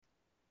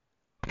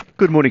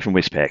Good morning from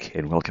Westpac,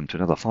 and welcome to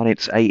another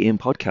Finance AM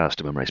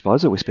podcast. I'm Ray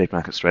Spicer, Westpac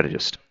Market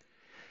Strategist.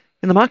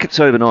 In the markets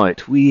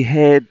overnight, we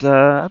had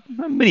a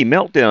mini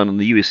meltdown in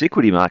the US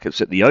equity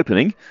markets at the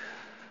opening,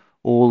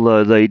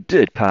 although they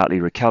did partly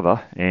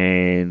recover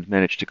and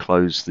managed to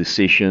close the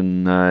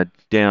session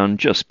down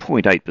just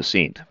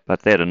 0.8%.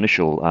 But that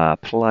initial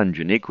plunge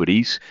in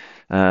equities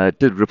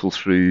did ripple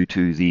through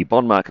to the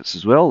bond markets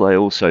as well. They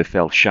also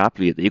fell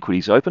sharply at the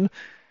equities open.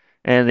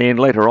 And then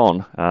later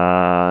on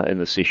in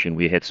the session,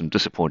 we had some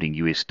disappointing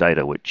US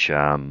data, which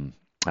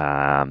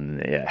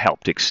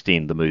helped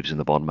extend the moves in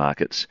the bond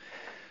markets.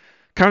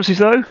 Currencies,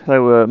 though, they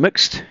were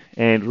mixed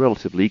and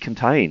relatively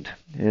contained.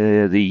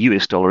 The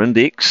US dollar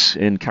index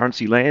in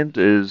currency land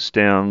is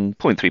down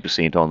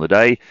 0.3% on the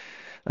day,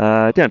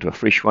 down to a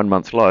fresh 1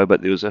 month low,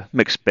 but there was a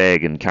mixed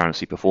bag in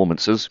currency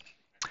performances.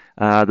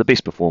 The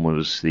best performer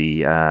was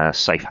the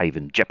safe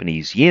haven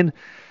Japanese yen,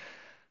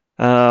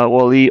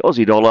 while the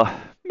Aussie dollar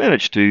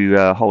managed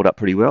to hold up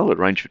pretty well. It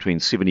ranged between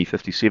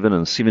 70.57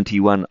 and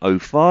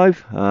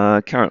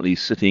 71.05, currently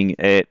sitting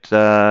at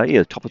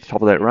top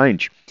of that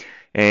range.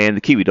 And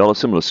the Kiwi dollar,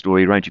 similar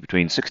story, ranging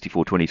between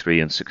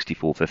 64.23 and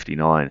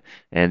 64.59.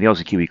 And the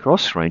Aussie Kiwi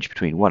cross ranged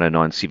between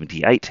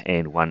 109.78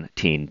 and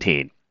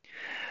 110.10.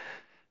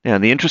 Now,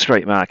 in the interest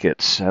rate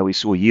markets, we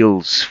saw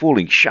yields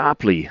falling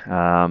sharply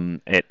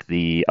at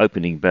the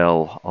opening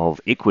bell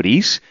of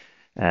equities.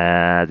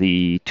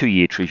 The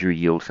 2-year Treasury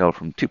yield fell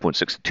from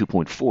 2.6 to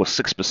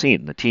 2.46%,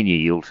 and the 10-year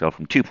yield fell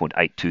from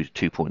 2.82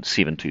 to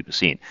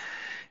 2.72%.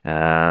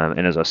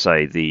 And as I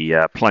say,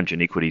 the plunge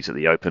in equities at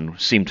the open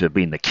seemed to have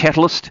been the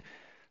catalyst,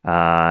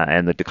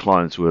 and the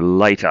declines were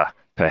later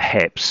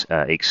perhaps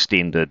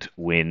extended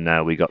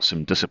when we got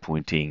some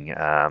disappointing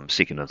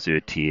second and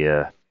third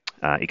tier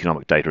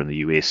economic data in the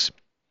US.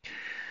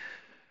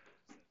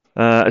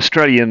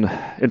 Australian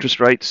interest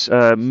rates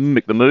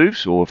mimicked the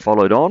moves or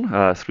followed on.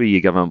 3-year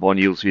government bond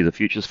yields via the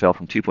futures fell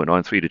from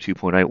 2.93 to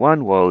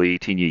 2.81, while the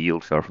 10-year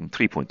yield fell from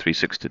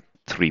 3.36 to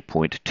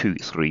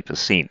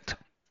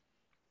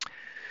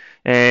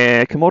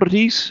 3.23%.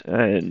 Commodities,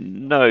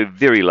 no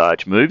very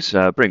large moves.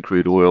 Brent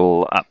crude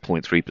oil up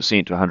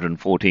 0.3% to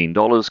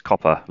 $114.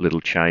 Copper,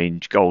 little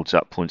change. Gold's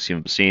up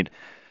 0.7%.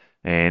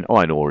 And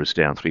iron ore is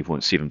down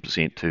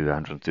 3.7% to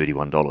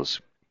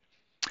 $131.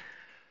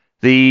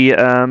 The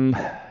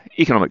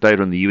economic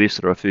data in the US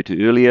that I referred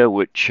to earlier,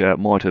 which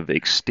might have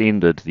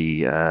extended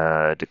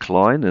the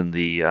decline in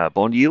the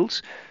bond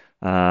yields,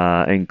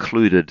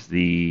 included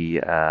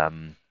the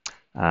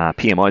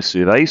PMI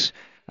surveys.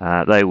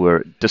 They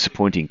were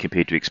disappointing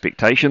compared to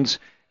expectations,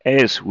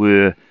 as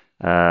was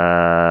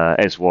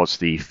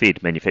the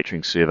Fed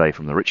manufacturing survey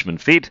from the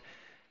Richmond Fed,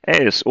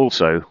 as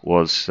also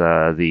was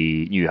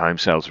the new home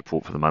sales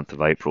report for the month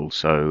of April.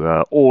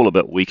 So all a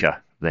bit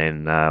weaker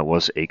than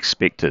was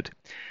expected.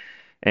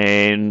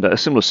 And a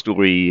similar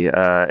story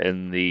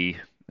in the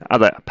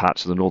other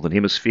parts of the Northern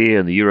Hemisphere,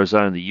 in the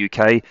Eurozone, the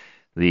UK.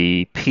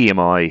 The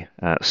PMI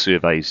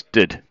surveys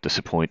did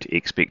disappoint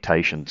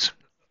expectations.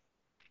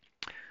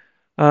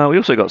 We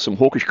also got some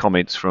hawkish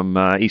comments from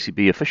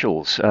ECB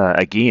officials.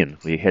 Again,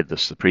 we had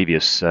this the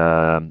previous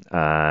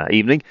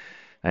evening,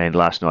 and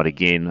last night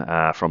again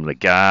from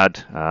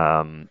Lagarde,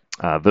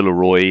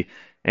 Villeroy,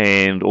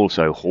 and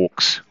also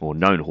hawks, or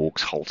known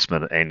hawks,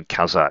 Holtzman and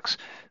Kazaks.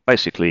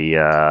 Basically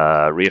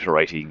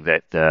reiterating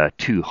that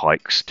 2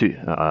 hikes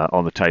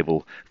on the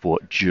table for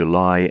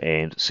July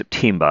and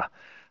September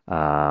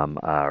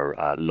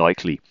are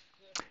likely.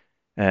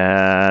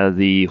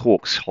 The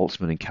Hawks,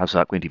 Holtzman and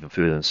Kazak went even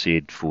further and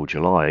said for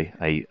July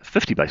a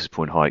 50 basis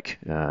point hike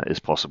is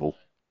possible.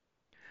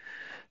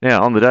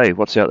 Now, on the day,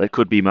 what's out that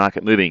could be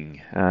market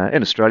moving?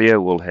 In Australia,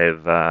 we'll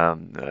have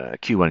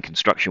Q1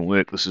 construction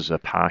work. This is a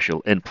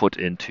partial input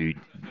into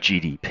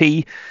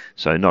GDP,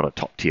 so not a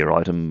top-tier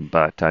item,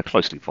 but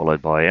closely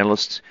followed by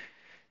analysts.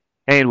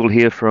 And we'll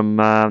hear from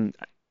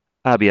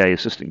RBA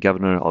Assistant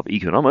Governor of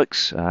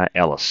Economics,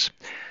 Alice.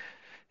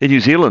 In New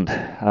Zealand,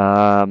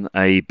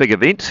 a big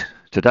event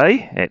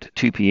today at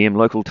 2 p.m.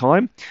 local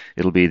time.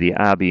 It'll be the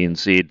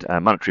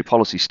RBNZ monetary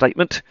policy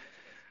statement,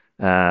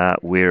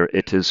 where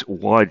it is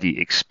widely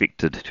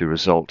expected to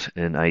result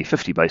in a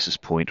 50 basis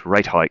point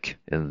rate hike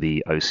in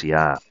the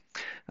OCR.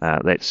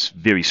 That's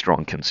very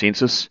strong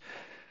consensus.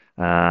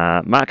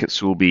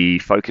 Markets will be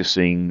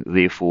focusing,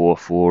 therefore,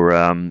 for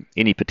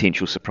any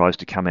potential surprise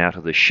to come out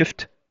of the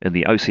shift in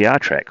the OCR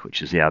track,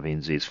 which is the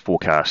RBNZ's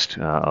forecast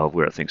of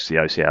where it thinks the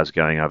OCR is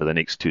going over the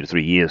next 2 to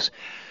 3 years.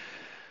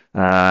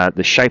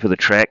 The shape of the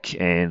track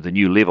and the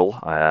new level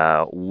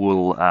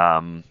will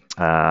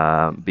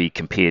be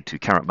compared to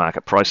current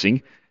market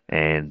pricing,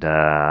 and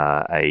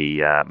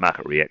a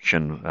market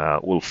reaction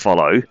will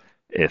follow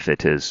if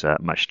it is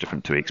much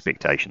different to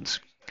expectations.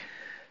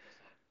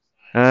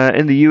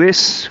 In the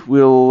US,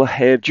 we'll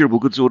have durable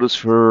goods orders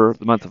for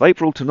the month of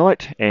April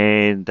tonight,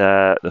 and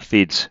the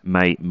Fed's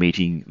May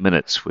meeting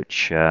minutes,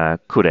 which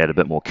could add a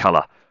bit more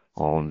colour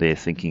on their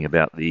thinking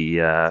about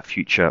the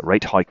future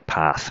rate hike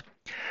path.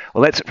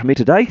 Well, that's it from me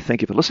today.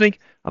 Thank you for listening.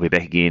 I'll be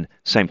back again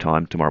same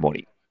time tomorrow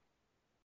morning.